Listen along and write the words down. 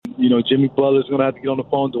Jimmy Butler's going to have to get on the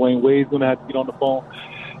phone. Dwayne Wade's going to have to get on the phone,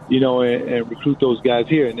 and recruit those guys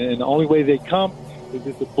here. And the only way they come is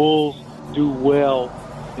if the Bulls do well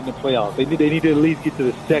in the playoffs. They need to at least get to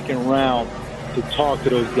the second round to talk to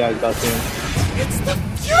those guys about them. It's the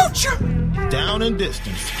future. Down and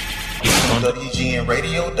Distance on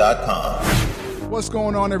WGNradio.com. What's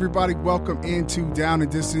going on, everybody? Welcome into Down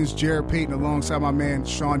and Distance. Jarrett, Payton, alongside my man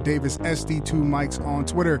Shaun Davis, SD2 Mics on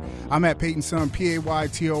Twitter. I'm at Payton Sun,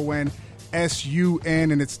 PaytonSun,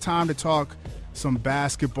 and it's time to talk some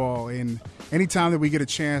basketball. And anytime that we get a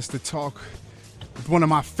chance to talk with one of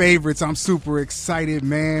my favorites, I'm super excited,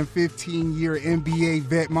 man. 15-year NBA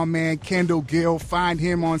vet, my man Kendall Gill. Find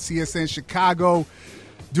him on CSN Chicago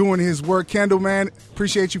doing his work. Kendall, man,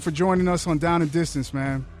 appreciate you for joining us on Down and Distance,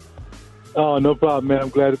 man. Oh, no problem, man. I'm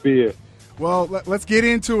glad to be here. Well, let's get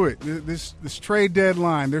into it. This trade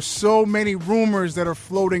deadline. There's so many rumors that are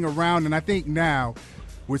floating around, and I think now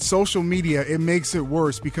with social media, it makes it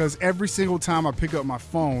worse because every single time I pick up my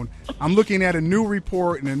phone, I'm looking at a new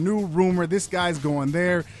report and a new rumor. This guy's going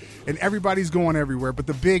there, and everybody's going everywhere. But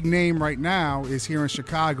the big name right now is here in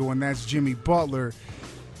Chicago, and that's Jimmy Butler.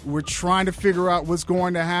 We're trying to figure out what's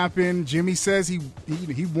going to happen. Jimmy says he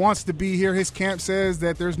wants to be here. His camp says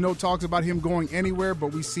that there's no talks about him going anywhere, but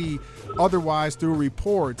we see otherwise through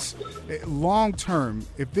reports. Long term,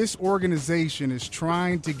 if this organization is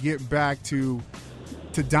trying to get back to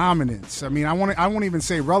dominance, I mean, I won't even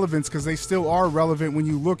say relevance because they still are relevant when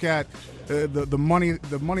you look at the money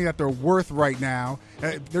that they're worth right now.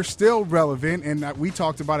 They're still relevant, and we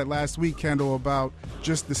talked about it last week, Kendall, about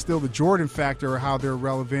just the Jordan factor or how they're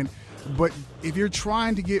relevant. But if you're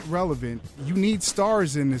trying to get relevant, you need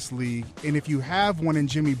stars in this league, and if you have one in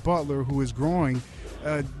Jimmy Butler who is growing,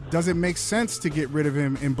 does it make sense to get rid of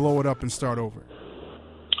him and blow it up and start over?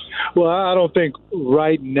 Well, I don't think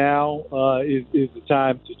right now is the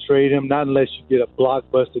time to trade him, not unless you get a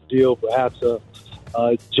blockbuster deal, perhaps a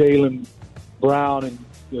Jaylen Brown and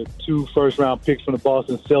 2 first-round picks from the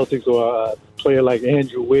Boston Celtics or a player like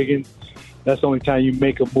Andrew Wiggins. That's the only time you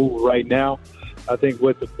make a move right now. I think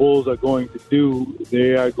what the Bulls are going to do,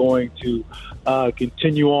 they are going to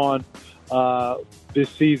continue on this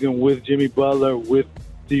season with Jimmy Butler, with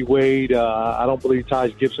D. Wade. I don't believe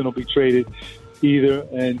Taj Gibson will be traded either,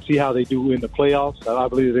 and see how they do in the playoffs. I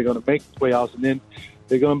believe they're going to make the playoffs, and then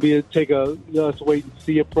they're going to take a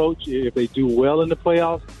wait-and-see approach. If they do well in the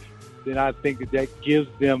playoffs, then I think that gives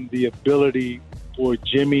them the ability for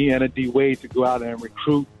Jimmy and a D. Wade to go out and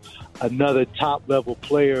recruit another top-level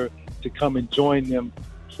player to come and join them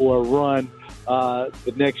for a run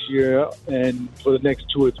the next year and for the next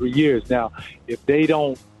 2 or 3 years. Now, if they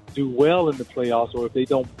don't do well in the playoffs or if they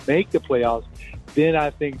don't make the playoffs, then I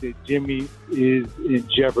think that Jimmy is in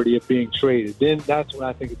jeopardy of being traded. Then that's when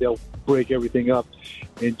I think that they'll break everything up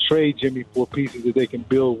and trade Jimmy for pieces that they can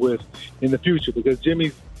build with in the future, because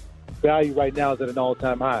Jimmy's value right now is at an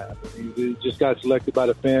all-time high. I mean, he just got selected by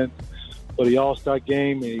the fans for the All-Star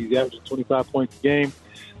game, and he's averaging 25 points a game.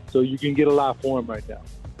 So you can get a lot for him right now.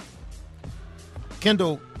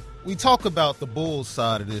 Kendall, we talk about the Bulls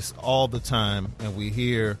side of this all the time, and we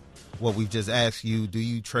hear what we've just asked you. Do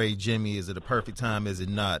you trade Jimmy? Is it a perfect time? Is it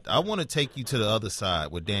not? I want to take you to the other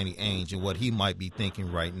side with Danny Ainge and what he might be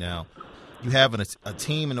thinking right now. You have a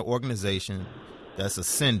team and an organization that's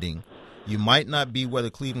ascending. You might not be where the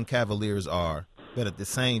Cleveland Cavaliers are, but at the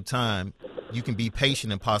same time, you can be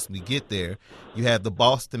patient and possibly get there. You have the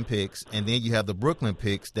Boston picks, and then you have the Brooklyn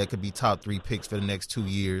picks that could be top 3 picks for the next 2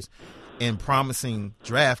 years, and promising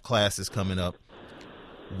draft classes coming up.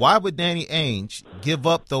 Why would Danny Ainge give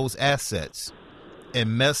up those assets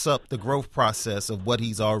and mess up the growth process of what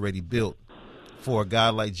he's already built for a guy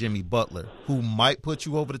like Jimmy Butler, who might put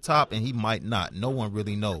you over the top and he might not? No one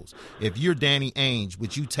really knows. If you're Danny Ainge,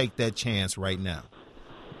 would you take that chance right now?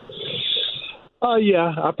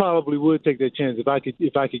 Yeah, I probably would take that chance if I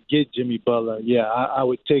could get Jimmy Butler. Yeah, I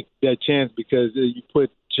would take that chance because you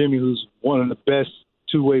put Jimmy, who's one of the best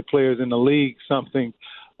two-way players in the league, something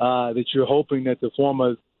that you're hoping that the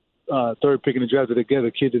former third pick in the draft,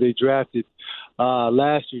 the kid that they drafted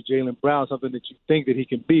last year, Jaylen Brown, something that you think that he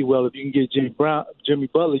can be. Well, if you can get Jimmy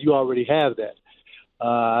Butler, you already have that.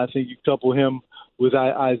 I think you couple him with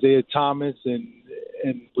Isaiah Thomas and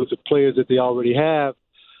with the players that they already have,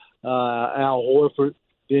 Al Horford,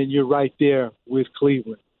 then you're right there with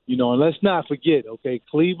Cleveland. You know, and let's not forget, okay,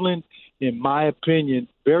 Cleveland, in my opinion,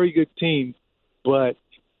 very good team, but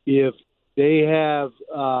if they have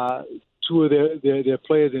two of their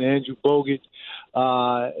players in Andrew Bogut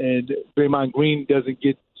and Draymond Green doesn't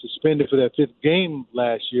get suspended for that 5th game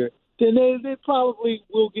last year, then they probably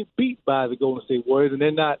will get beat by the Golden State Warriors, and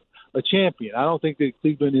they're not a champion. I don't think that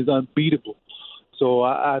Cleveland is unbeatable. So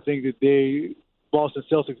I think that Boston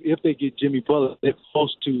Celtics, if they get Jimmy Butler, they're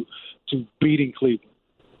close to beating Cleveland.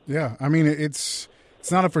 Yeah, I mean, it's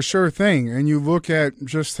not a for sure thing. And you look at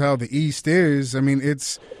just how the East is, I mean,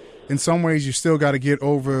 it's in some ways you still got to get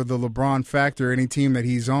over the LeBron factor. Any team that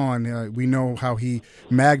he's on, we know how he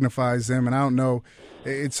magnifies them. And I don't know,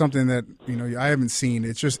 it's something that, I haven't seen.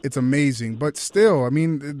 It's amazing. But still, I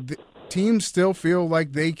mean, the teams still feel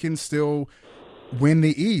like they can still win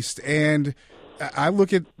the East. And I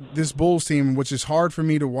look at this Bulls team, which is hard for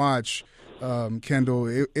me to watch,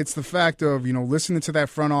 Kendall. It's the fact of, listening to that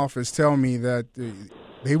front office tell me that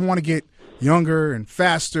they want to get younger and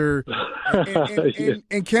faster.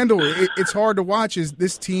 And Kendall, it's hard to watch.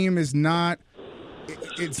 This team is not –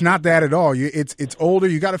 it's not that at all. It's older.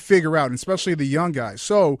 You got to figure out, and especially the young guys.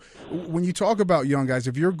 So when you talk about young guys,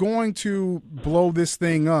 if you're going to blow this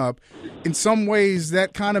thing up, in some ways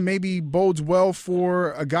that kind of maybe bodes well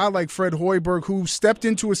for a guy like Fred Hoiberg, who stepped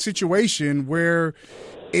into a situation where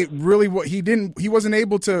it really he wasn't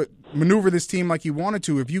able to maneuver this team like he wanted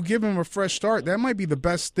to. If you give him a fresh start, that might be the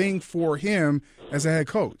best thing for him as a head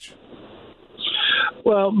coach.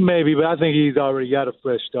 Well, maybe, but I think he's already got a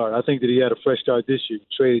fresh start. I think that he had a fresh start this year. He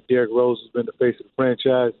traded Derrick Rose, who's been the face of the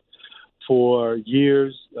franchise for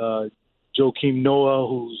years. Joakim Noah,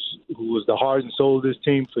 who was the heart and soul of this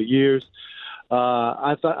team for years.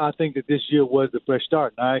 I think that this year was the fresh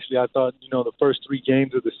start. And I thought, the first 3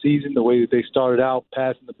 games of the season, the way that they started out,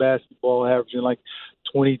 passing the basketball, averaging like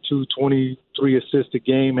 22, 23 assists a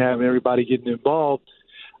game, having everybody getting involved,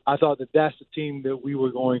 I thought that that's the team that we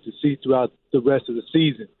were going to see throughout the rest of the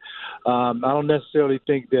season. I don't necessarily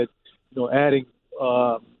think that, adding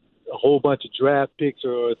a whole bunch of draft picks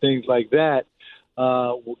or things like that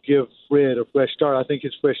will give Fred a fresh start. I think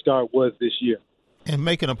his fresh start was this year. And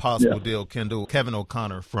making a possible deal, Kendall, Kevin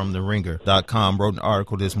O'Connor from TheRinger.com wrote an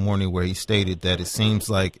article this morning where he stated that it seems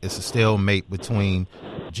like it's a stalemate between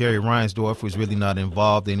Jerry Reinsdorf, who's really not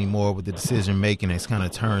involved anymore with the decision-making, has kind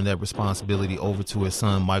of turned that responsibility over to his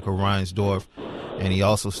son, Michael Reinsdorf. And he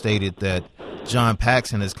also stated that John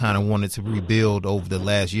Paxson has kind of wanted to rebuild over the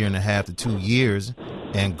last year and a half to 2 years,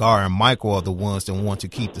 and Gar and Michael are the ones that want to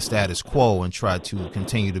keep the status quo and try to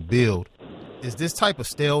continue to build. Is this type of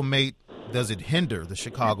stalemate, does it hinder the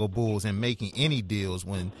Chicago Bulls in making any deals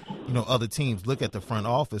when, other teams look at the front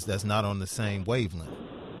office that's not on the same wavelength?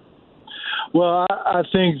 Well, I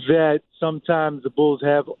think that sometimes the Bulls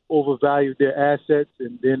have overvalued their assets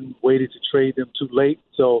and then waited to trade them too late.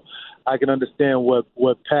 So I can understand what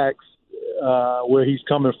Pax, where he's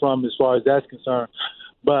coming from as far as that's concerned.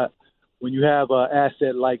 But when you have an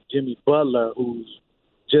asset like Jimmy Butler, who's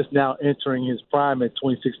just now entering his prime at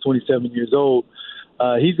 26, 27 years old,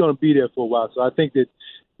 he's going to be there for a while. So I think that,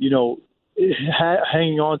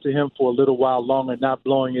 hanging on to him for a little while longer, not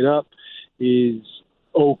blowing it up, is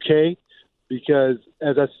okay. Because,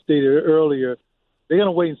 as I stated earlier, they're going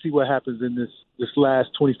to wait and see what happens in this last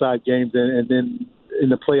 25 games and then in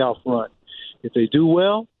the playoff run. If they do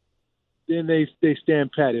well, then they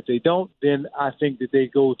stand pat. If they don't, then I think that they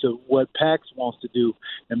go to what Pax wants to do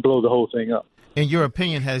and blow the whole thing up. In your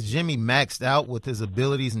opinion, has Jimmy maxed out with his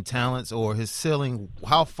abilities and talents, or his ceiling?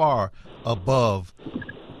 How far above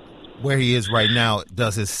where he is right now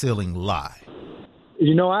does his ceiling lie?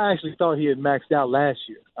 I actually thought he had maxed out last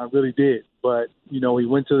year. I really did. But, he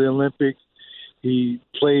went to the Olympics. He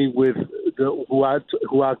played with who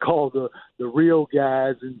I call the real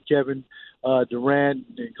guys, and Kevin Durant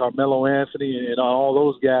and Carmelo Anthony and all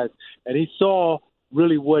those guys. And he saw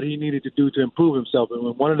really what he needed to do to improve himself.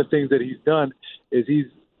 And one of the things that he's done is he's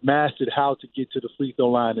mastered how to get to the free throw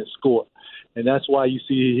line and score. And that's why you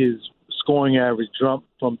see his scoring average jump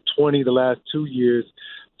from 20 the last 2 years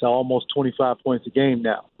to almost 25 points a game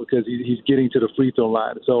now, because he's getting to the free throw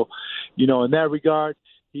line. So, in that regard,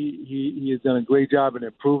 he has done a great job in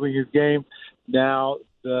improving his game. Now,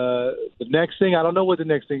 the next thing, I don't know what the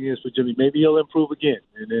next thing is for Jimmy. Maybe he'll improve again,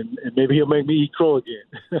 and maybe he'll make me eat crow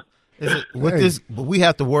again. But we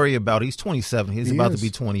have to worry about, he's 27. He's about to be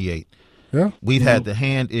 28. Yeah. We've had the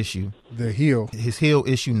hand issue. The heel. His heel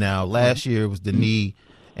issue now. Last year was the knee,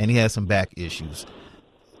 and he had some back issues.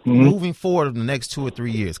 Moving forward in the next 2 or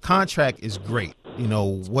 3 years, contract is great.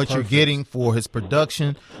 What you're getting for his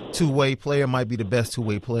production, two-way player, might be the best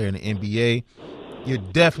two-way player in the NBA. You're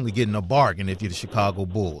definitely getting a bargain if you're the Chicago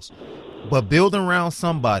Bulls. But building around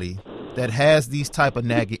somebody that has these type of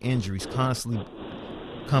nagging injuries constantly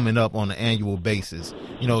coming up on an annual basis,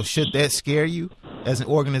 should that scare you as an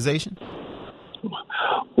organization?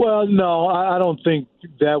 Well, no, I don't think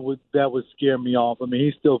that would scare me off. I mean,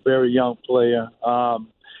 he's still a very young player.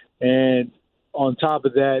 And on top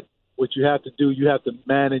of that, what you have to do, you have to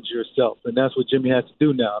manage yourself, and that's what Jimmy has to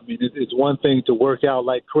do now. I mean, it's one thing to work out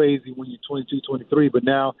like crazy when you're 22, 23, but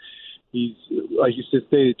now he's, like you said,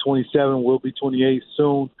 stated 27, will be 28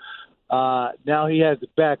 soon. Now he has to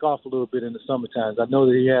back off a little bit in the summertime. I know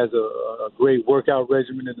that he has a great workout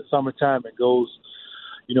regimen in the summertime and goes,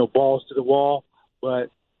 balls to the wall, but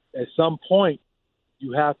at some point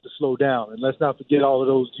you have to slow down. And let's not forget all of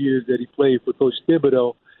those years that he played for Coach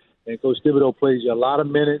Thibodeau, and Coach Thibodeau plays you a lot of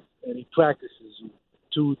minutes, and he practices you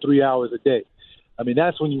 2-3 hours a day. I mean,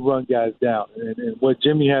 that's when you run guys down. And what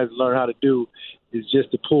Jimmy has to learn how to do is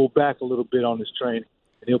just to pull back a little bit on his training,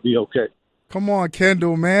 and he'll be okay. Come on,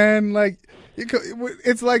 Kendall, man. Like,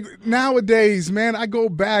 it's like nowadays, man, I go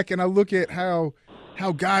back and I look at how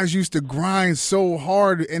guys used to grind so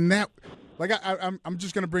hard, and that, like, I'm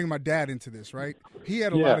just going to bring my dad into this, right? He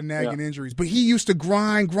had a lot of nagging injuries, but he used to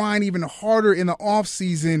grind even harder in the off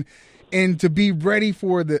season and to be ready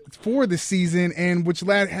for the season, and which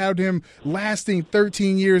had him lasting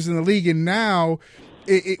 13 years in the league. And now,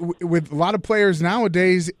 with a lot of players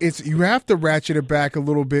nowadays, you have to ratchet it back a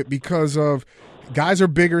little bit because of guys are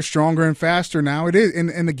bigger, stronger, and faster now. It is,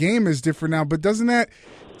 and the game is different now. But isn't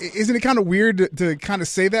it kind of weird to kind of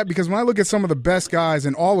say that? Because when I look at some of the best guys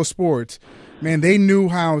in all of sports, man, they knew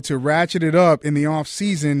how to ratchet it up in the off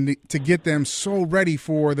season to get them so ready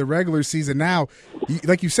for the regular season. Now,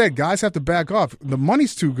 like you said, guys have to back off. The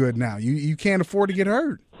money's too good now. You can't afford to get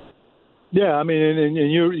hurt. Yeah, I mean,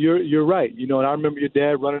 and you're right. And I remember your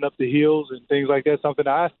dad running up the hills and things like that. Something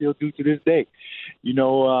I still do to this day.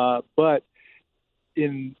 But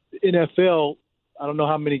in NFL, I don't know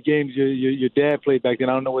how many games your dad played back then.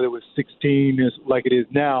 I don't know whether it was 16 like it is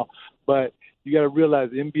now, but you got to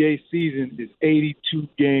realize the NBA season is 82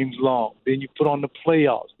 games long. Then you put on the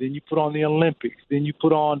playoffs. Then you put on the Olympics. Then you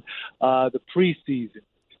put on the preseason.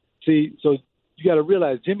 See, so you got to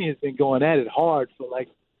realize Jimmy has been going at it hard for like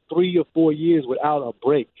 3 or 4 years without a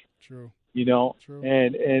break. True. True.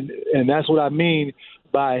 And that's what I mean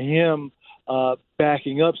by him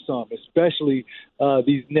backing up some, especially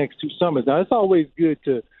these next 2 summers. Now, it's always good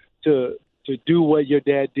to do what your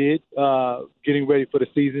dad did, getting ready for the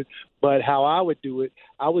season. But how I would do it,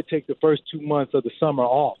 I would take the first 2 months of the summer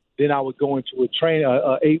off. Then I would go into a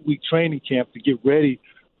 8-week training camp to get ready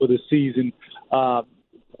for the season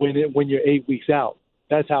when you're 8 weeks out.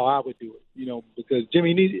 That's how I would do it, because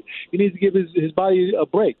Jimmy needs to give his body a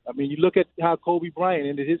break. I mean, you look at how Kobe Bryant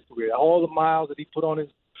ended his career, all the miles that he put on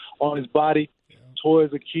his body, tore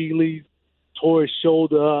his Achilles, tore his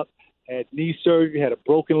shoulder up, had knee surgery, had a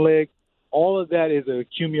broken leg. All of that is an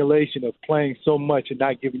accumulation of playing so much and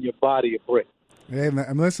not giving your body a break. Hey,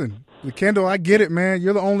 man, listen, Kendall, I get it, man.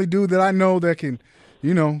 You're the only dude that I know that can,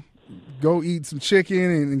 go eat some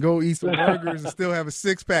chicken and go eat some burgers and still have a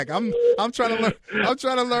 6-pack. I'm trying to learn. I'm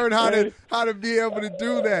trying to learn how to be able to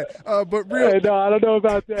do that. But real, no, I don't know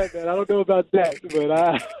about that, man. I don't know about that, but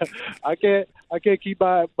I can't keep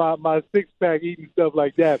my 6-pack eating stuff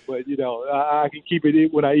like that. But I can keep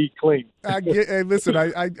it when I eat clean. Hey, listen,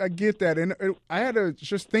 I get that, and I had to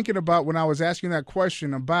just thinking about when I was asking that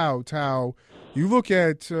question about how you look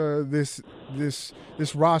at this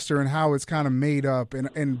roster and how it's kind of made up,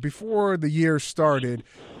 and before the year started,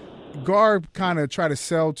 Garb kind of tried to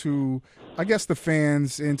sell to, I guess, the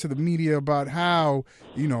fans and to the media about how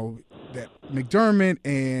that McDermott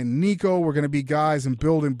and Nico were going to be guys and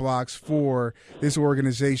building blocks for this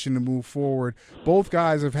organization to move forward. Both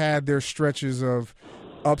guys have had their stretches of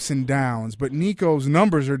ups and downs, but Nico's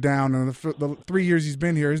numbers are down. In the 3 years he's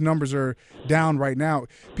been here, his numbers are down right now.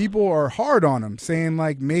 People are hard on him, saying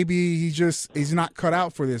like maybe he's not cut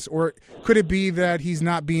out for this, or could it be that he's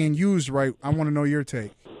not being used right? I want to know your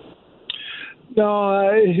take.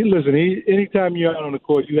 No, listen. Anytime you're out on the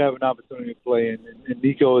court, you have an opportunity to play, and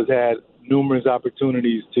Nico has had numerous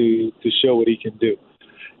opportunities to show what he can do.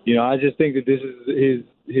 I just think that this is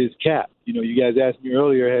his cap. You guys asked me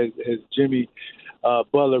earlier, has Jimmy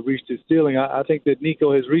Butler reached his ceiling? I think that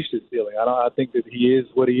Nico has reached his ceiling. I think that he is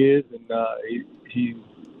what he is, and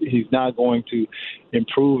he's not going to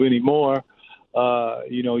improve anymore.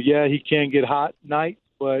 He can get hot nights,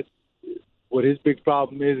 but what his big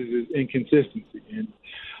problem is inconsistency. And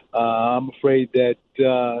I'm afraid that,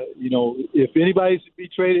 if anybody's to be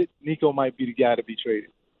traded, Nico might be the guy to be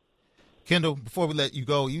traded. Kendall, before we let you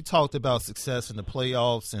go, you talked about success in the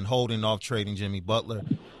playoffs and holding off trading Jimmy Butler.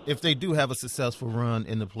 If they do have a successful run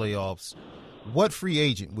in the playoffs, what free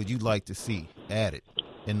agent would you like to see added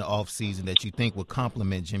in the offseason that you think would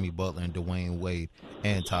complement Jimmy Butler and Dwayne Wade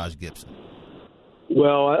and Taj Gibson?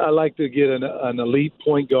 Well, I like to get an elite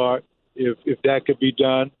point guard if that could be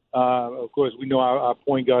done. Of course, we know our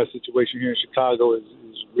point guard situation here in Chicago is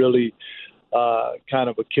really kind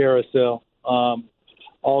of a carousel.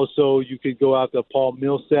 Also, you could go after Paul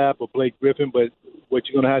Millsap or Blake Griffin, but what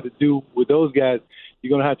you're going to have to do with those guys, you're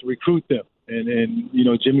going to have to recruit them. And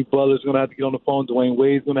Jimmy Butler's going to have to get on the phone. Dwayne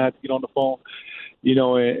Wade's going to have to get on the phone,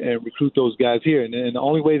 and recruit those guys here. And the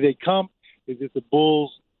only way they come is if the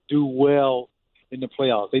Bulls do well in the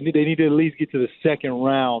playoffs. They need to at least get to the second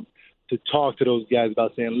round to talk to those guys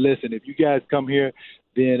about saying, listen, if you guys come here,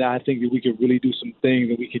 then I think that we could really do some things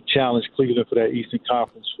and we could challenge Cleveland for that Eastern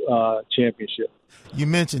Conference championship. You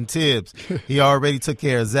mentioned Tibbs. He already took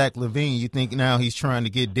care of Zach LaVine. You think now he's trying to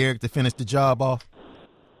get Derek to finish the job off?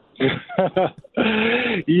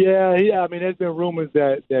 Yeah, there's been rumors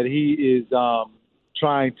that he is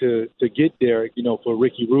trying to get Derek, for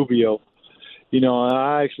Ricky Rubio.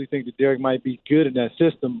 I actually think that Derek might be good in that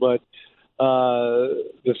system, but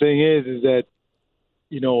the thing is that,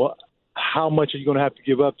 how much are you going to have to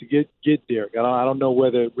give up to get Derek? I don't know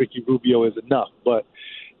whether Ricky Rubio is enough, but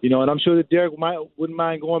and I'm sure that Derek wouldn't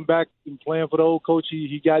mind going back and playing for the old coach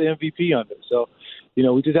he got MVP under. So,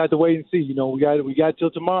 we just have to wait and see. We got till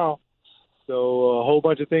tomorrow, so a whole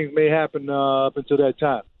bunch of things may happen up until that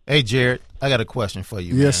time. Hey, Jarrett, I got a question for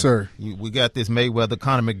you. Yes, sir. We got this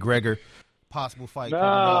Mayweather-Conor McGregor possible fight coming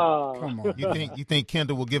up. Come on. You think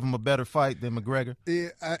Kendall will give him a better fight than McGregor? Yeah,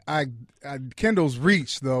 Kendall's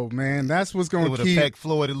reach, though, man. That's what's going to keep. It would affect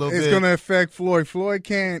Floyd a little bit. It's going to affect Floyd. Floyd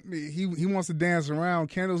can't. He wants to dance around.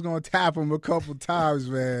 Kendall's going to tap him a couple times,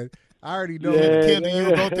 man. I already know. Kendall,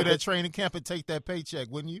 you'll go through that training camp and take that paycheck,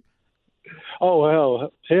 wouldn't you? Oh,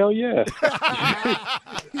 hell yeah.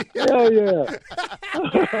 Hell yeah.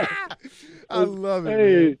 I love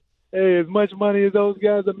it. Hey, as much money as those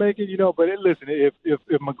guys are making, but listen, if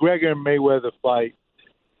McGregor and Mayweather fight,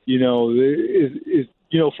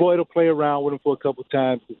 Floyd will play around with him for a couple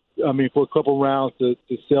times. For a couple rounds to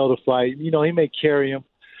sell the fight. He may carry him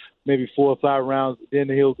maybe 4 or 5 rounds, but then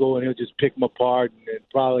he'll go and he'll just pick him apart and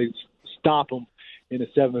probably stop him in the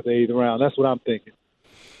 7th or 8th round. That's what I'm thinking.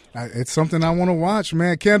 It's something I want to watch,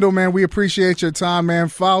 man. Kendall, man, we appreciate your time, man.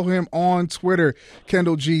 Follow him on Twitter,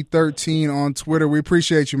 Kendall G13 on Twitter. We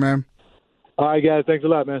appreciate you, man. All right, guys. Thanks a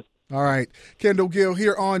lot, man. All right. Kendall Gill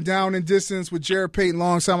here on Down and Distance with Jarrett Payton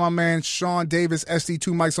alongside my man Shaun Davis,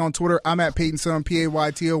 SD2 Mics on Twitter. I'm at Payton Sun,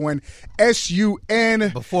 PAYTON,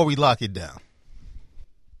 Before we lock it down,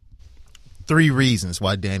 3 reasons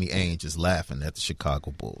why Danny Ainge is laughing at the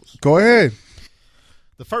Chicago Bulls. Go ahead.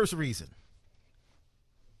 The first reason,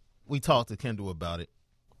 we talked to Kendall about it.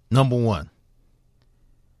 Number 1,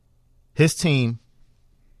 his team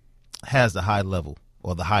has the high level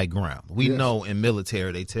or the high ground. We know in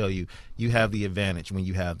military they tell you have the advantage when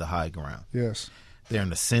you have the high ground. Yes. They're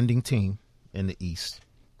an ascending team in the East.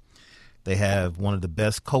 They have one of the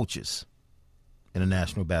best coaches in the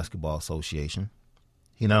National Basketball Association.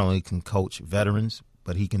 He not only can coach veterans,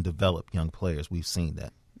 but he can develop young players. We've seen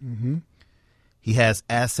that. Mm-hmm. He has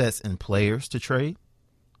assets and players to trade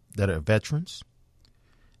that are veterans,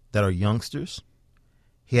 that are youngsters.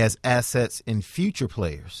 He has assets in future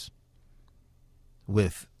players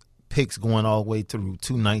with picks going all the way through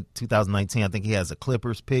 2019. I think he has a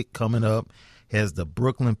Clippers pick coming up. He has the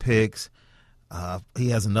Brooklyn picks. He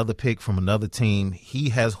has another pick from another team. He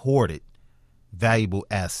has hoarded valuable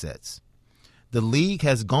assets. The league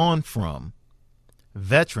has gone from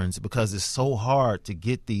veterans because it's so hard to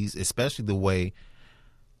get these, especially the way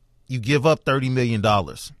you give up $30 million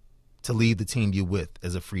to leave the team you're with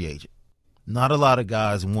as a free agent. Not a lot of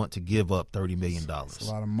guys want to give up $30 million. It's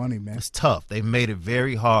a lot of money, man. It's tough. They've made it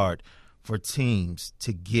very hard for teams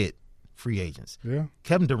to get free agents. Yeah.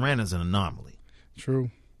 Kevin Durant is an anomaly. True.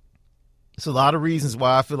 It's a lot of reasons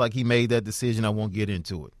why I feel like he made that decision. I won't get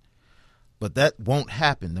into it. But that won't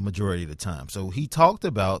happen the majority of the time. So he talked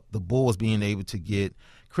about the Bulls being able to get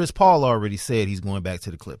 – Chris Paul already said he's going back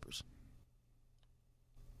to the Clippers.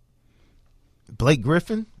 Blake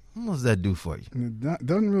Griffin, what does that do for you? It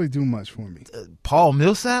doesn't really do much for me. Paul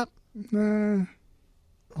Millsap? Nah.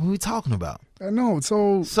 What are we talking about? I know.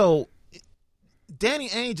 So Danny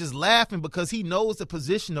Ainge is laughing because he knows the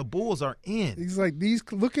position the Bulls are in. He's like,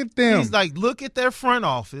 look at them. He's like, look at their front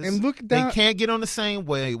office. And look at that. They can't get on the same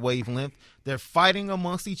wavelength. They're fighting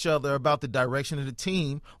amongst each other about the direction of the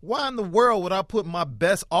team. Why in the world would I put my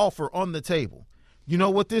best offer on the table? You know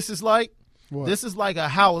what this is like? What? This is like a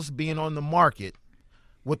house being on the market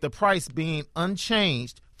with the price being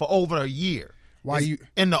unchanged for over a year.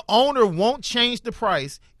 And the owner won't change the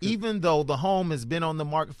price even though the home has been on the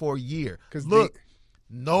market for a year. Look,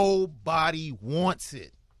 nobody wants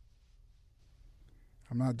it.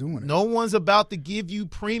 I'm not doing it. No one's about to give you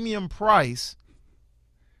premium price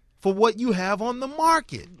for what you have on the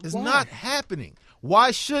market. It's not happening.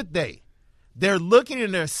 Why should they? They're looking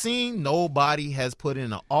and they're seeing nobody has put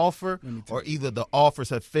in an offer, or either the offers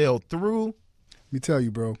have failed through. Let me tell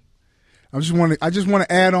you, bro. I just want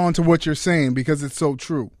to add on to what you're saying because it's so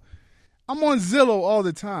true. I'm on Zillow all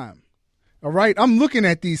the time. All right, I'm looking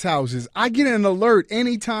at these houses. I get an alert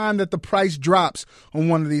anytime that the price drops on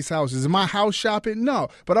one of these houses. Am I house shopping? No,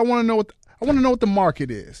 but I want to know what the market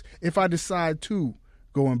is if I decide to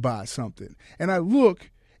go and buy something. And I look,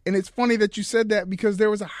 and it's funny that you said that because there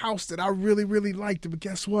was a house that I really, really liked, but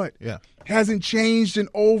guess what? Yeah, hasn't changed in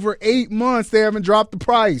over 8 months. They haven't dropped the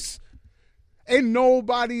price, and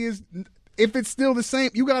nobody is. If it's still the same,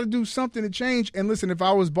 you got to do something to change. And listen, if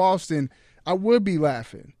I was Boston, I would be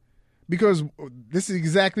laughing. Because this is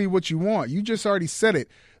exactly what you want. You just already said it.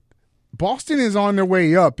 Boston is on their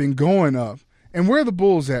way up and going up. And where are the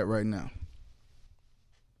Bulls at right now?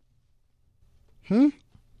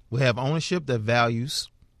 We have ownership that values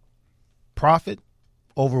profit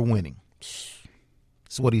over winning.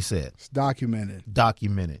 That's what he said. It's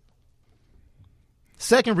documented.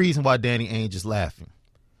 Second reason why Danny Ainge is laughing.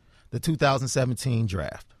 The 2017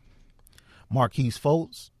 draft. Marquise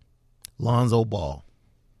Fultz, Lonzo Ball.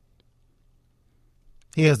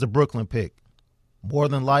 He has the Brooklyn pick. More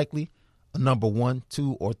than likely, a number 1,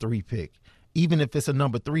 2, or 3 pick. Even if it's a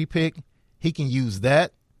number 3 pick, he can use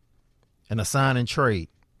that and a sign and trade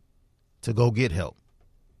to go get help.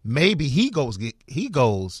 Maybe he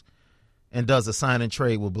goes and does a sign and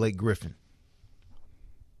trade with Blake Griffin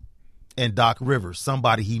and Doc Rivers,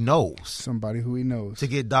 somebody he knows. Somebody who he knows. To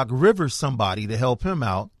get Doc Rivers somebody to help him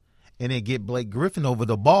out and then get Blake Griffin over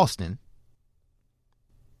to Boston.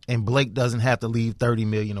 And Blake doesn't have to leave $30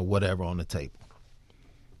 million or whatever on the table.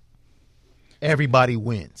 Everybody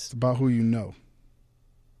wins. It's about who you know.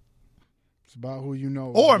 It's about who you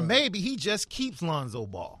know. Or maybe he just keeps Lonzo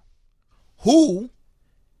Ball, who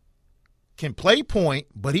can play point,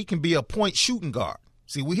 but he can be a point shooting guard.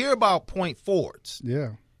 See, we hear about point forwards.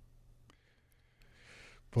 Yeah.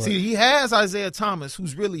 But, see, he has Isaiah Thomas,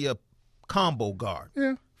 who's really a combo guard.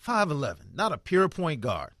 Yeah. 5'11", not a pure point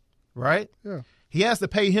guard, right? Yeah. He has to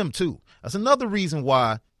pay him, too. That's another reason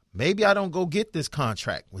why maybe I don't go get this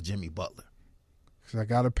contract with Jimmy Butler. Because I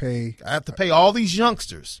got to pay. I have to pay all these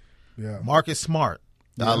youngsters. Yeah. Marcus Smart,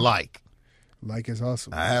 that I like. Like his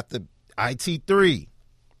hustle. I have to, IT3,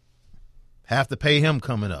 have to pay him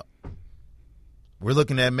coming up. We're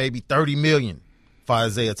looking at maybe $30 million for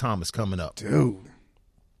Isaiah Thomas coming up. Dude.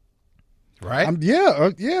 Right?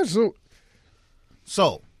 Yeah.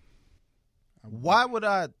 So, why would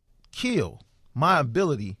I kill my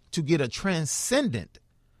ability to get a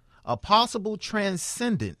possible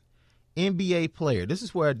transcendent NBA player? This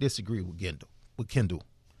is where I disagree with Kendall.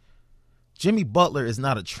 Jimmy Butler is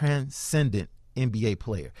not a transcendent NBA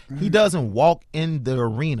player. He doesn't walk in the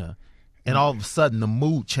arena and all of a sudden the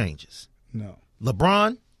mood changes. No.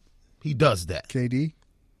 LeBron, he does that. KD?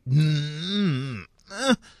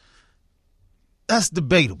 That's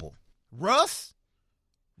debatable. Russ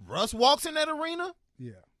walks in that arena.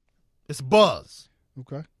 Yeah. It's buzz.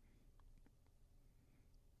 Okay.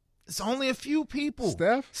 It's only a few people.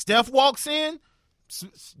 Steph walks in,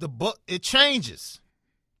 it changes.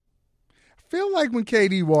 I feel like when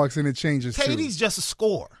KD walks in, it changes too. KD's just a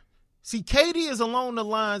scorer. See, KD is along the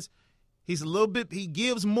lines, he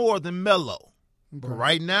gives more than Melo. Okay. But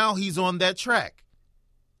right now, he's on that track.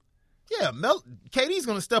 Yeah, KD's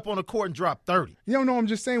going to step on the court and drop 30. You know, I'm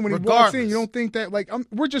just saying when he walks in, you don't think that,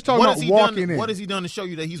 we're just talking about walking in. What has he done to show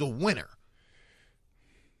you that he's a winner?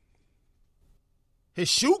 His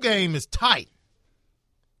shoe game is tight.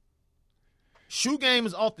 Shoe game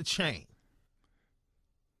is off the chain.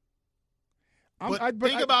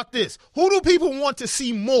 Think about this. Who do people want to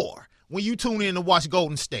see more when you tune in to watch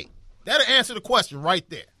Golden State? That'll answer the question right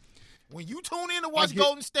there. When you tune in to watch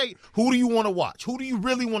Golden State, who do you want to watch? Who do you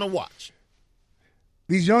really want to watch?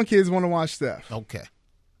 These young kids want to watch Steph. Okay.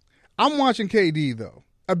 I'm watching KD, though.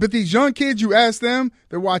 But these young kids, you ask them,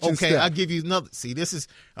 they're watching Steph. Okay, I'll give you another. See,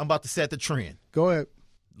 I'm about to set the trend. Go ahead.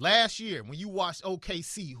 Last year, when you watched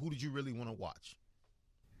OKC, who did you really want to watch?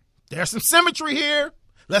 There's some symmetry here.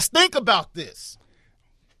 Let's think about this.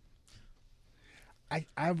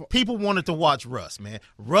 People wanted to watch Russ, man.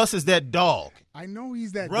 Russ is that dog. I know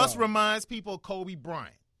he's that Russ dog. reminds people of Kobe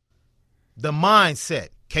Bryant. The mindset.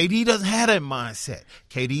 KD doesn't have that mindset.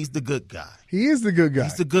 KD's the good guy. He is the good guy.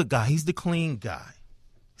 He's the good guy. He's the clean guy.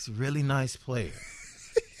 He's a really nice player.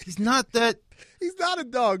 He's not that. He's not a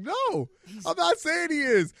dog. No, I'm not saying he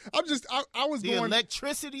is. I was the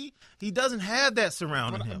electricity. He doesn't have that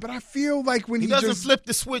surrounding him. But I feel like when he doesn't flip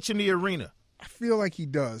the switch in the arena. I feel like he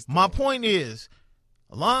does. My point is,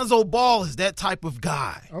 Alonzo Ball is that type of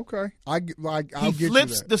guy. Okay. I'll He get you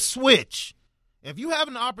flips that. the switch. If you have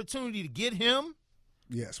an opportunity to get him,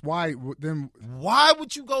 Yes. Why then? why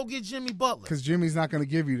would you go get Jimmy Butler? Because Jimmy's not going to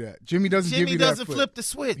give you that. Jimmy doesn't give Jimmy you doesn't that flip the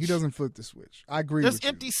switch. He doesn't flip the switch. I agree There's with you.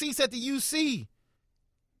 empty seats at the UC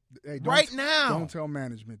Hey, right now. Don't tell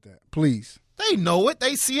management that. Please. They know it.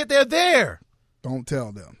 They see it. They're there. Don't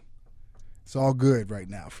tell them. It's all good right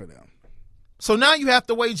now for them. So now you have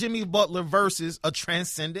to weigh Jimmy Butler versus a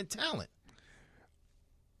transcendent talent.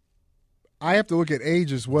 I have to look at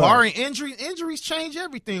age as well. Barring injuries change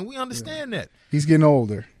everything. We understand that. He's getting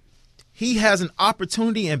older. He has an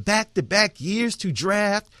opportunity in back-to-back years to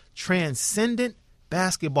draft transcendent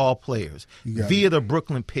basketball players via the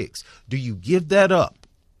Brooklyn picks. Do you give that up?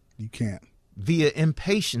 You can't. Via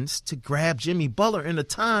impatience to grab Jimmy Butler in a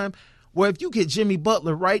time where if you get Jimmy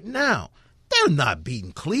Butler right now, they're not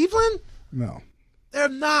beating Cleveland. No. They're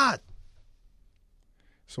not.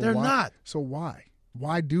 So They're why, not. So why?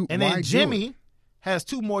 Why do? And why then do Jimmy it? has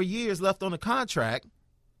 2 more years left on the contract.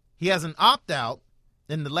 He has an opt-out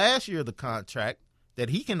in the last year of the contract that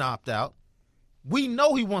he can opt out. We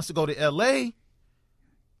know he wants to go to L.A.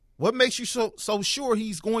 What makes you so sure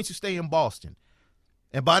he's going to stay in Boston?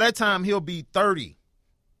 And by that time, he'll be 30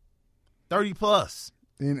 plus.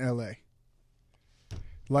 In L.A.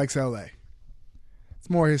 Likes L.A. It's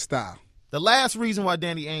more his style. The last reason why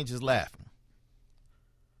Danny Ainge is laughing,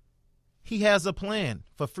 he has a plan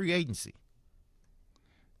for free agency.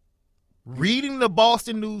 Reading the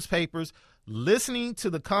Boston newspapers, listening to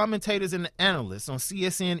the commentators and the analysts on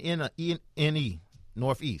CSN NE,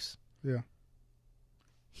 Northeast. Yeah.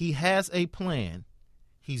 He has a plan.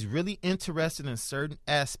 He's really interested in certain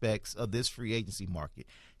aspects of this free agency market.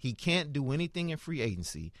 He can't do anything in free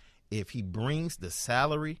agency if he brings the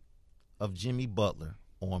salary of Jimmy Butler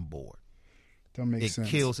on board. Don't make sense.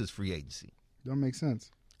 It kills his free agency. Don't make sense.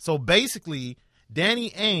 So basically,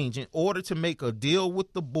 Danny Ainge, in order to make a deal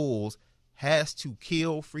with the Bulls, has to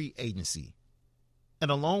kill free agency. And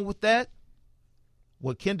along with that,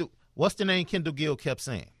 what's the name Kendall Gill kept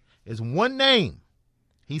saying? There's one name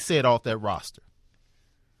he said off that roster.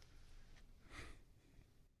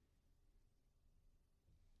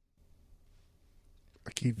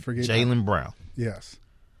 I keep forgetting. Jaylen Brown. Yes.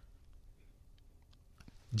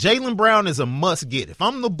 Jaylen Brown is a must get. If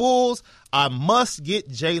I'm the Bulls, I must get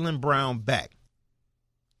Jaylen Brown back.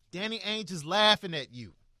 Danny Ainge is laughing at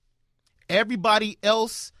you. Everybody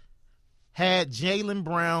else had Jaylen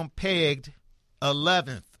Brown pegged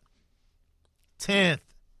 11th, 10th,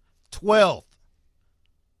 12th,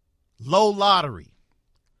 low lottery.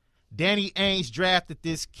 Danny Ainge drafted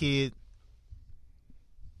this kid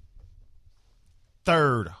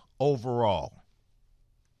 3rd overall.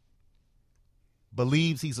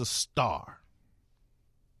 Believes he's a star.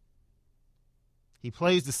 He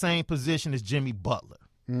plays the same position as Jimmy Butler.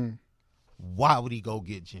 Why would he go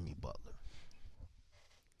get Jimmy Butler?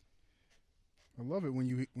 I love it when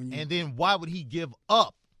you And then why would he give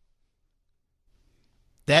up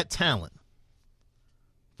that talent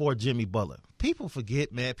for Jimmy Butler? People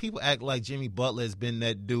forget, man. People act like Jimmy Butler has been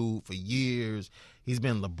that dude for years. He's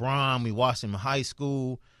been LeBron. We watched him in high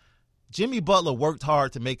school. Jimmy Butler worked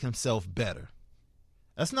hard to make himself better.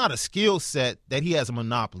 That's not a skill set that he has a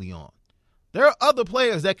monopoly on. There are other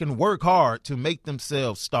players that can work hard to make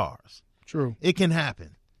themselves stars. True. It can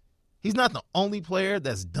happen. He's not the only player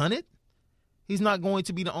that's done it. He's not going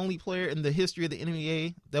to be the only player in the history of the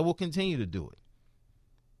NBA that will continue to do it.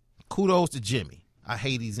 Kudos to Jimmy. I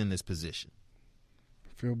hate he's in this position.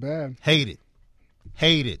 Feel bad. Hate it.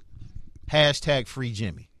 Hate it. Hashtag free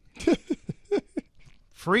Jimmy.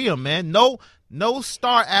 Free him, man. No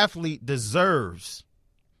star athlete deserves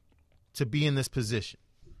to be in this position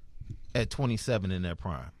at 27 in their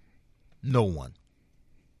prime. No one.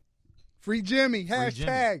 Free Jimmy. Hashtag.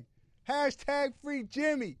 Jimmy. Hashtag free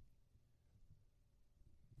Jimmy.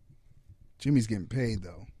 Jimmy's getting paid,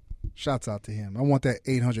 though. Shouts out to him. I want that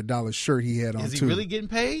 $800 shirt he had on, Is he too. really getting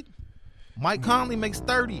paid? Mike Conley makes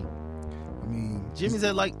 30. I mean, Jimmy's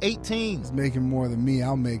at like 18. he's making more than me.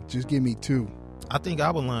 Just give me 2. I think I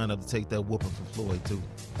would line up to take that whooping from Floyd, too.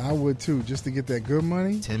 I would, too, just to get that good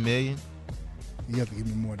money. $10 million? You have to give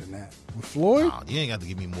me more than that. With Floyd? Nah, you ain't got to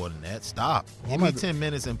give me more than that. Stop. Well, Give I'm me about to- 10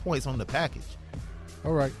 minutes and points on the package.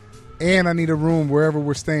 All right. And I need a room wherever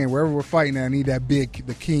we're staying, wherever we're fighting at. I need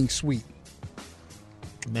the king suite.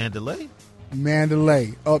 Mandalay?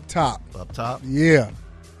 Mandalay, up top. Up top? Yeah.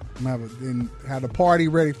 And have a party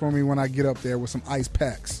ready for me when I get up there with some ice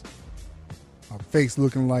packs. My face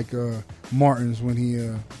looking like Martin's when he,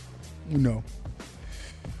 All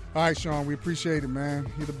right, Shaun, we appreciate it,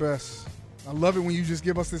 man. You're the best. I love it when you just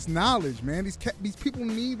give us this knowledge, man. These people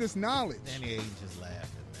need this knowledge. Danny Ainge is laughing,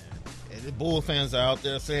 man. And the Bull fans are out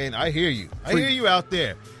there saying, I hear you. I hear you out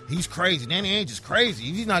there. He's crazy. Danny Ainge is crazy.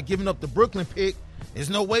 He's not giving up the Brooklyn pick. There's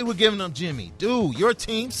no way we're giving up Jimmy. Dude, your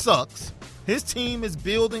team sucks. His team is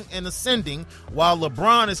building and ascending while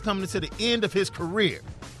LeBron is coming to the end of his career.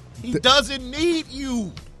 He doesn't need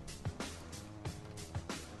you.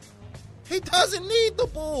 He doesn't need the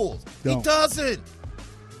Bulls. He doesn't.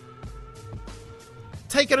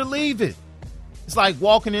 Take it or leave it. It's like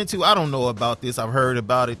walking into, I don't know about this. I've heard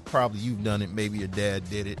about it. Probably you've done it. Maybe your dad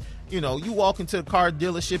did it. You know, you walk into a car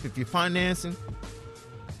dealership if you're financing,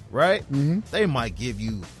 right? Mm-hmm. They might give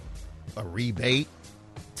you a rebate,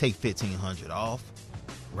 take $1,500 off,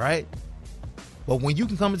 right? But when you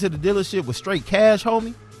can come into the dealership with straight cash,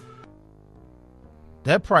 homie,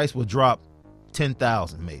 that price will drop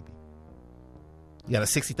 $10,000 maybe. You got a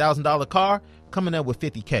 $60,000 car, coming there with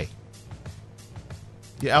 $50K.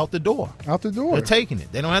 You're out the door. Out the door. They're taking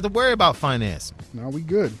it. They don't have to worry about financing. No, we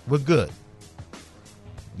good. We're good.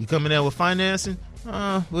 You coming there with financing?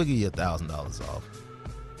 We'll give you $1,000 off.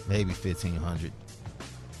 Maybe $1,500.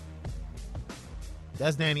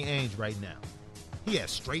 That's Danny Ainge right now. He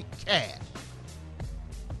has straight cash.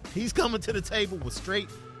 He's coming to the table with straight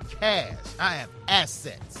cash. I have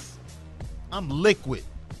assets. I'm liquid.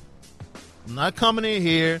 I'm not coming in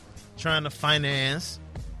here trying to finance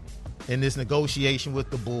in this negotiation with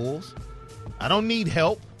the Bulls. I don't need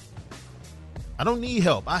help.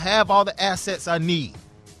 I have all the assets I need.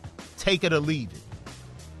 Take it or leave it.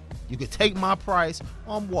 You can take my price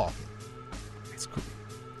or I'm walking. That's cool.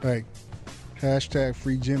 Hey, hashtag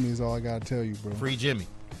free Jimmy is all I got to tell you, bro. Free Jimmy.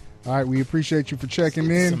 All right, we appreciate you for checking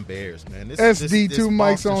It's in. some Bears, man. This SD2 Boston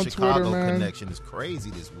Mike's on Chicago Twitter, man. connection is crazy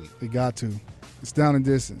this week. They got to. It's down and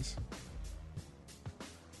distance.